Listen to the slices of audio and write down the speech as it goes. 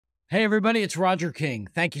Hey, everybody, it's Roger King.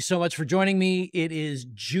 Thank you so much for joining me. It is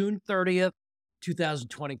June 30th,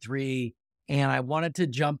 2023, and I wanted to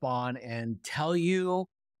jump on and tell you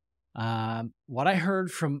what I heard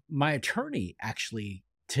from my attorney actually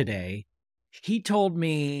today. He told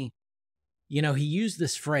me, he used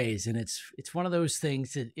this phrase, and it's one of those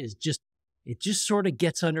things that is just it just sort of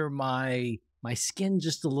gets under my skin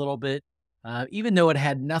just a little bit, even though it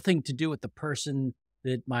had nothing to do with the person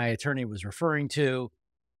that my attorney was referring to.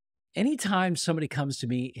 Anytime somebody comes to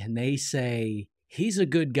me and they say he's a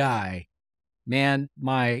good guy, man,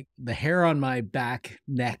 the hair on my back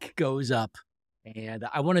neck goes up, and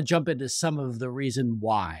I want to jump into some of the reason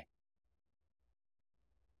why.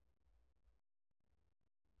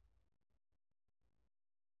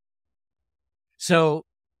 So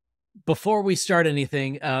before we start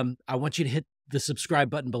anything, I want you to hit the subscribe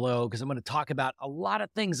button below because I'm going to talk about a lot of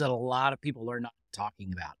things that a lot of people are not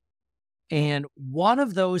talking about. And one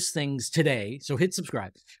of those things today, so hit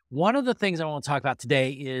subscribe. One of the things I want to talk about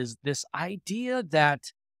today is this idea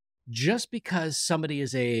that just because somebody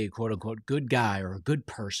is a quote unquote good guy or a good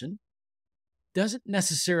person doesn't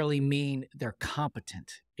necessarily mean they're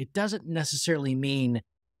competent. It doesn't necessarily mean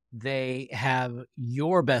they have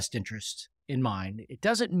your best interest in mind. It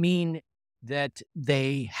doesn't mean that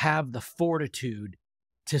they have the fortitude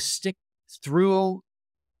to stick through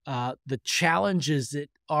the challenges that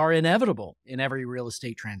are inevitable in every real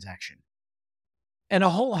estate transaction and a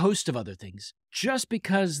whole host of other things. Just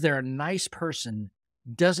because they're a nice person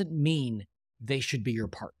doesn't mean they should be your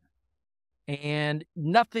partner. And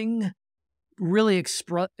nothing really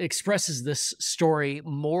expresses this story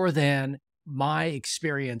more than my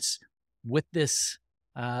experience with this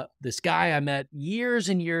guy I met years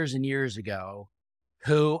and years and years ago,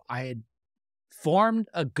 who I had formed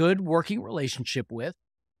a good working relationship with.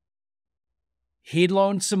 He'd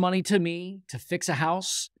loaned some money to me to fix a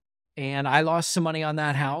house, and I lost some money on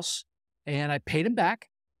that house, and I paid him back.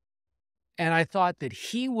 And I thought that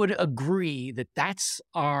he would agree that that's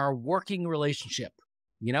our working relationship.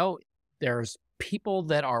 There's people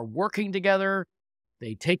that are working together.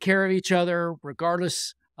 They take care of each other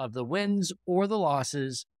regardless of the wins or the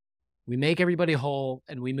losses. We make everybody whole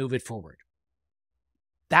and we move it forward.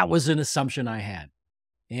 That was an assumption I had.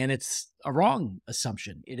 And it's a wrong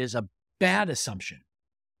assumption. It is a bad assumption.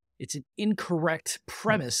 It's an incorrect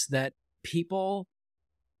premise that people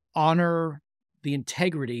honor the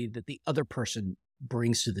integrity that the other person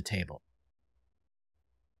brings to the table.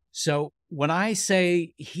 So when I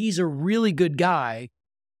say he's a really good guy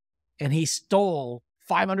and he stole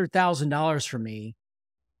 $500,000 from me,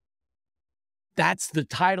 that's the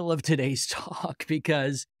title of today's talk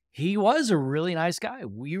because he was a really nice guy.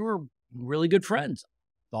 We were really good friends,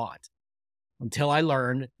 thought, until I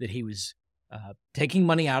learned that he was taking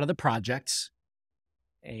money out of the projects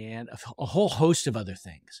and a whole host of other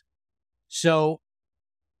things. So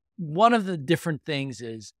one of the different things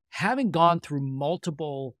is having gone through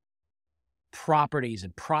multiple properties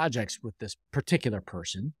and projects with this particular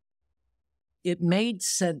person, it made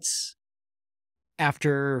sense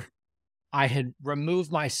after I had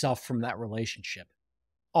removed myself from that relationship.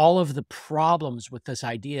 All of the problems with this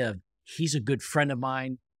idea of he's a good friend of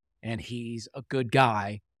mine and he's a good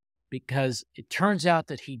guy, because it turns out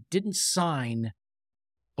that he didn't sign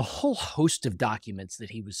a whole host of documents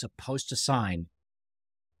that he was supposed to sign.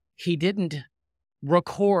 He didn't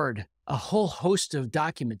record a whole host of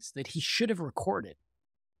documents that he should have recorded.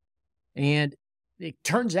 And it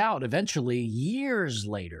turns out eventually, years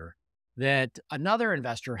later, that another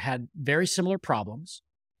investor had very similar problems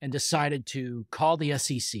and decided to call the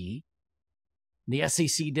SEC. The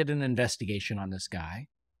SEC did an investigation on this guy.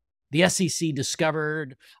 The SEC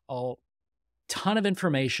discovered a ton of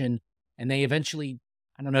information, and they eventually,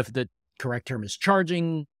 I don't know if the correct term is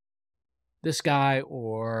charging this guy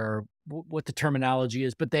or what the terminology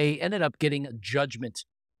is, but they ended up getting a judgment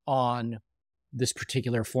on this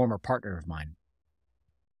particular former partner of mine.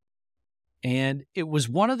 And it was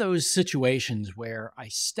one of those situations where I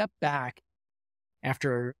stepped back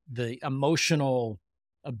after the emotional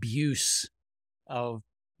abuse of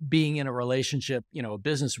being in a relationship, a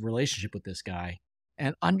business relationship with this guy,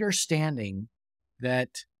 and understanding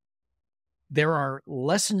that there are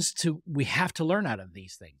lessons we have to learn out of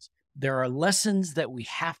these things. There are lessons that we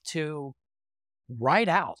have to write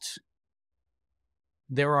out.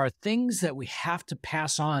 There are things that we have to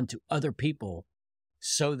pass on to other people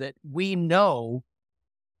so that we know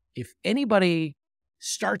if anybody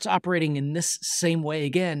starts operating in this same way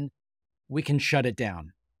again, we can shut it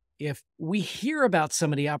down. If we hear about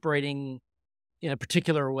somebody operating in a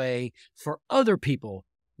particular way for other people,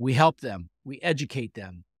 we help them, we educate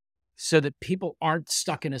them, so that people aren't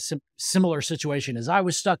stuck in a similar situation as I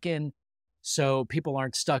was stuck in. So people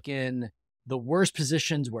aren't stuck in the worst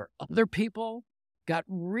positions where other people got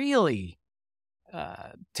really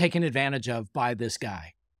taken advantage of by this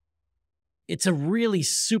guy. It's a really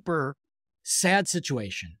super sad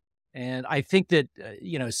situation. And I think that,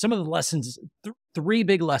 some of the lessons, three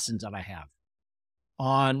big lessons that I have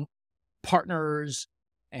on partners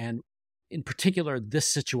and in particular, this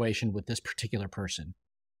situation with this particular person.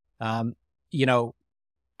 I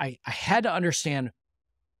had to understand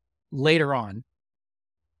later on,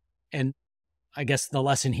 and I guess the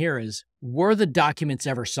lesson here is, were the documents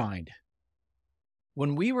ever signed?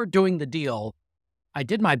 When we were doing the deal, I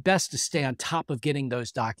did my best to stay on top of getting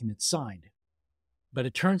those documents signed. But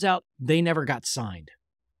it turns out they never got signed.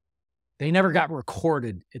 They never got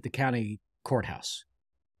recorded at the county courthouse.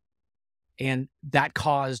 And that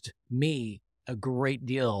caused me a great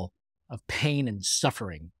deal of pain and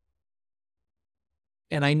suffering.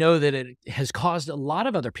 And I know that it has caused a lot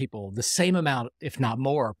of other people the same amount, if not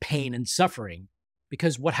more, pain and suffering,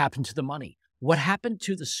 because what happened to the money? What happened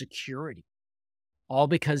to the security? All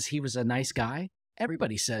because he was a nice guy?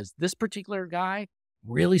 Everybody says this particular guy,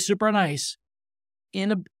 really super nice,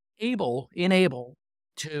 unable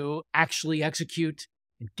to actually execute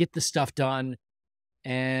and get the stuff done.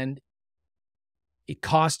 And it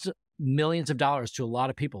cost millions of dollars to a lot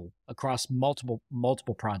of people across multiple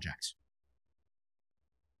projects.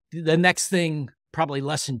 The next thing, probably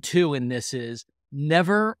lesson 2 in this, is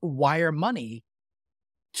never wire money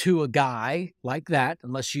to a guy like that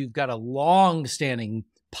unless you've got a long-standing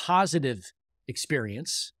positive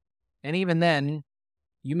experience. And even then,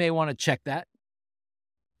 you may want to check that.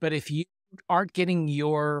 But if you aren't getting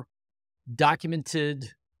your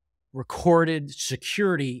documented, recorded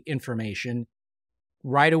security information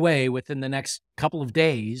right away within the next couple of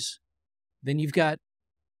days, then you've got,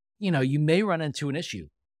 you may run into an issue.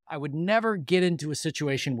 I would never get into a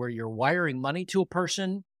situation where you're wiring money to a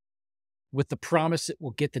person with the promise it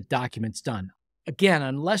will get the documents done. Again,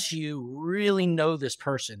 unless you really know this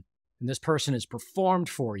person and this person has performed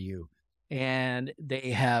for you and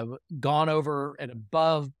they have gone over and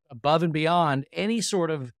above and beyond any sort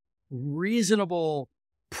of reasonable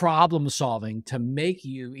problem solving to make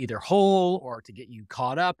you either whole or to get you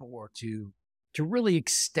caught up or to really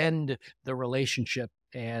extend the relationship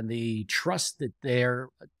and the trust that they're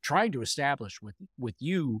trying to establish with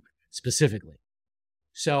you specifically.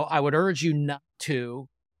 So I would urge you not to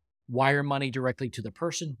wire money directly to the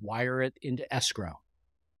person, wire it into escrow.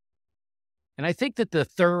 And I think that the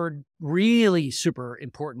third really super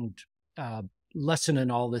important lesson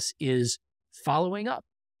in all this is following up.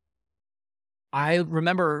 I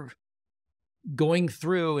remember going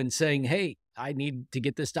through and saying, hey, I need to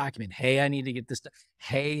get this document. Hey, I need to get this.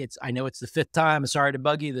 Hey, I know it's the 5th time. I'm sorry to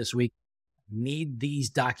bug you this week. Need these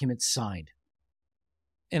documents signed.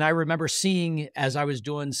 And I remember seeing, as I was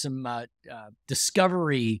doing some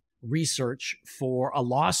discovery research for a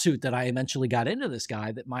lawsuit that I eventually got into this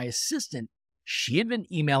guy, that my assistant, she had been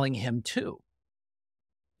emailing him too.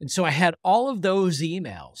 And so I had all of those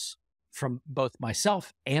emails from both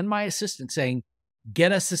myself and my assistant saying,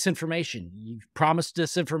 get us this information. You promised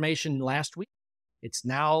this information last week. It's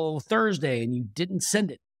now Thursday and you didn't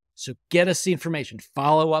send it. So get us the information.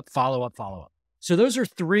 Follow up. So those are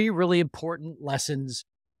 3 really important lessons.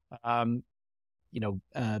 Are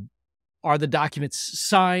the documents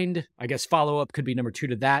signed? I guess follow up could be number 2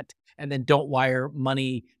 to that. And then don't wire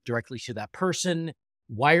money directly to that person.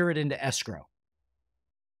 Wire it into escrow.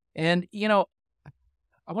 And,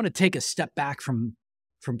 I want to take a step back from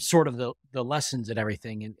sort of the lessons and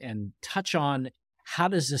everything and touch on how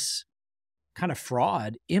does this kind of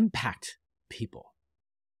fraud impact people?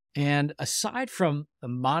 And aside from the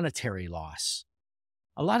monetary loss,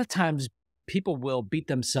 a lot of times people will beat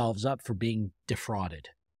themselves up for being defrauded.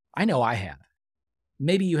 I know I have.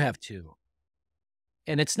 Maybe you have too.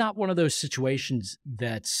 And it's not one of those situations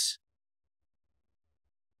that's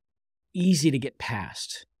easy to get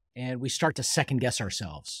past. And we start to second guess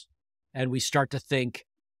ourselves. And we start to think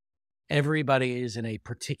everybody is in a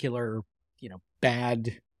particular,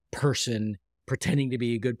 bad person pretending to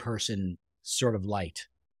be a good person sort of light.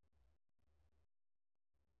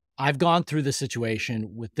 I've gone through the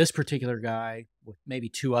situation with this particular guy, with maybe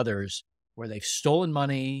 2 others, where they've stolen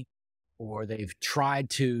money or they've tried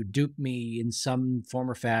to dupe me in some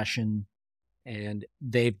form or fashion, and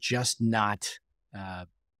they've just not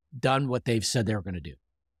done what they've said they were going to do,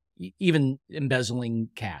 even embezzling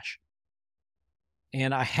cash.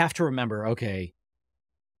 And I have to remember, okay,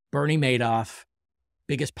 Bernie Madoff,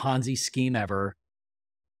 biggest Ponzi scheme ever,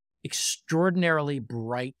 extraordinarily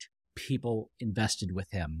bright people invested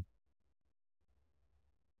with him.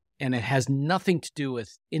 And it has nothing to do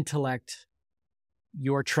with intellect,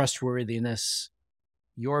 your trustworthiness,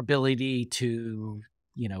 your ability to,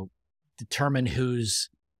 determine who's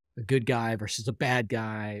a good guy versus a bad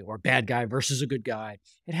guy, or a bad guy versus a good guy.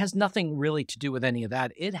 It has nothing really to do with any of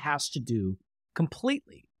that. It has to do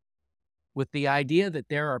completely with the idea that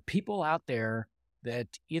there are people out there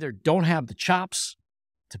that either don't have the chops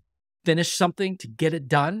to finish something, to get it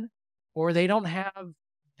done, or they don't have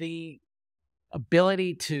the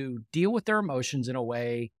ability to deal with their emotions in a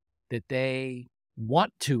way that they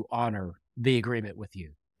want to honor the agreement with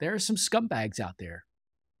you. There are some scumbags out there,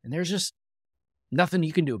 and there's just nothing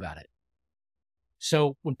you can do about it.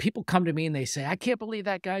 So when people come to me and they say, I can't believe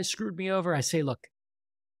that guy screwed me over, I say, look,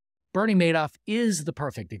 Bernie Madoff is the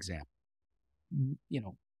perfect example.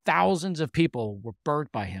 Thousands of people were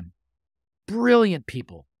burnt by him. Brilliant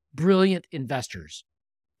people, brilliant investors,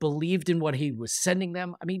 believed in what he was sending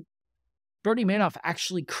them. I mean, Bernie Madoff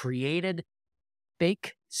actually created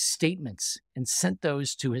fake statements and sent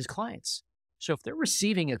those to his clients. So if they're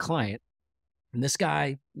receiving a client, and this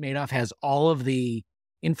guy, Madoff, has all of the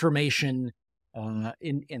information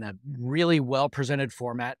in a really well-presented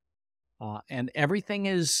format, and everything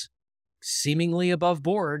is seemingly above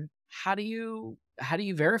board, how do you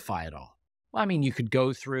verify it all? Well, I mean, you could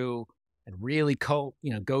go through and really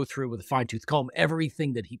go through with a fine-tooth comb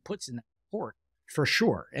everything that he puts in that report, for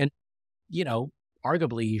sure. And,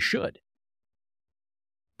 arguably you should.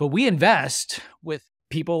 But we invest with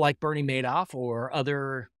people like Bernie Madoff or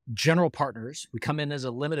other general partners. We come in as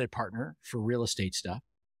a limited partner for real estate stuff,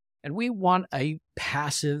 and we want a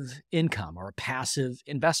passive income or a passive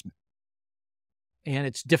investment. And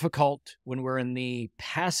it's difficult when we're in the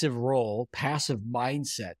passive role, passive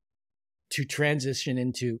mindset, to transition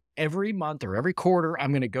into every month or every quarter,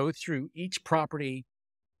 I'm going to go through each property.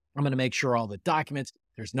 I'm going to make sure all the documents,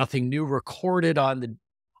 there's nothing new recorded on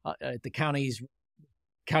at the county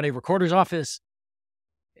recorder's office.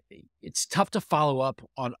 It's tough to follow up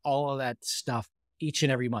on all of that stuff each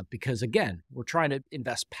and every month because, again, we're trying to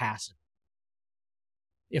invest passive.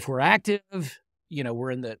 If we're active,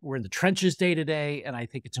 we're in the trenches day to day, and I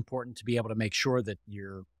think it's important to be able to make sure that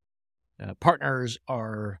your partners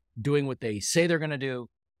are doing what they say they're going to do.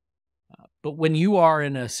 But when you are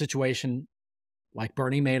in a situation like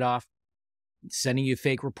Bernie Madoff, sending you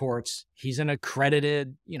fake reports, he's an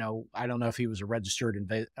accredited, I don't know if he was a registered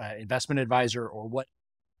investment advisor or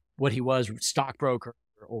what he was, stockbroker,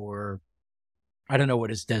 or I don't know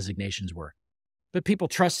what his designations were. But people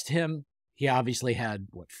trust him. He obviously had,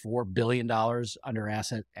 $4 billion under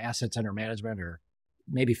assets under management, or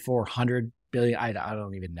maybe 400 billion. I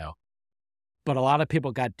don't even know. But a lot of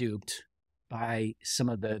people got duped by some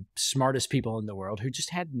of the smartest people in the world who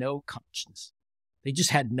just had no conscience. They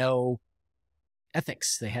just had no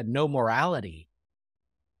ethics. They had no morality.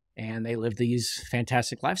 And they lived these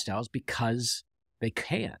fantastic lifestyles because they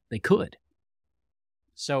could.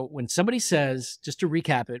 So when somebody says, just to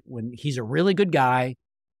recap it, when he's a really good guy,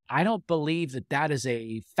 I don't believe that is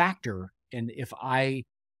a factor in if I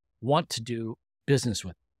want to do business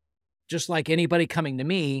with him. Just like anybody coming to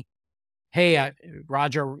me, hey,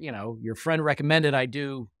 Roger, your friend recommended I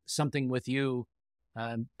do something with you.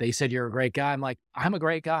 They said you're a great guy. I'm like, I'm a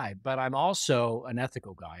great guy, but I'm also an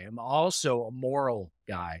ethical guy. I'm also a moral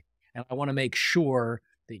guy. And I want to make sure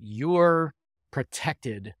that you're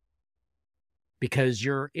protected because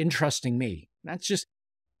you're entrusting me. That's just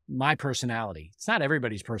my personality. It's not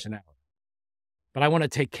everybody's personality. But I want to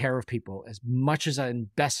take care of people as much as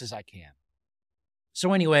and best as I can.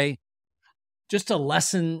 So anyway, just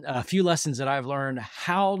a few lessons that I've learned,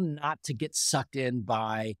 how not to get sucked in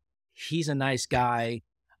by he's a nice guy,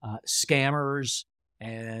 scammers.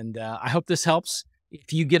 And I hope this helps.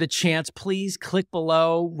 If you get a chance, please click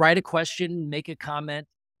below, write a question, make a comment.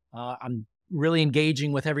 I'm really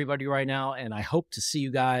engaging with everybody right now, and I hope to see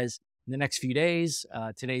you guys in the next few days.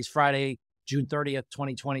 Today's Friday, June 30th,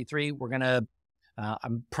 2023.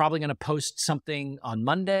 I'm probably going to post something on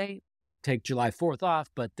Monday, take July 4th off.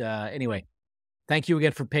 But anyway, thank you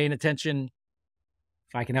again for paying attention.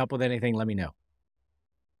 If I can help with anything, let me know.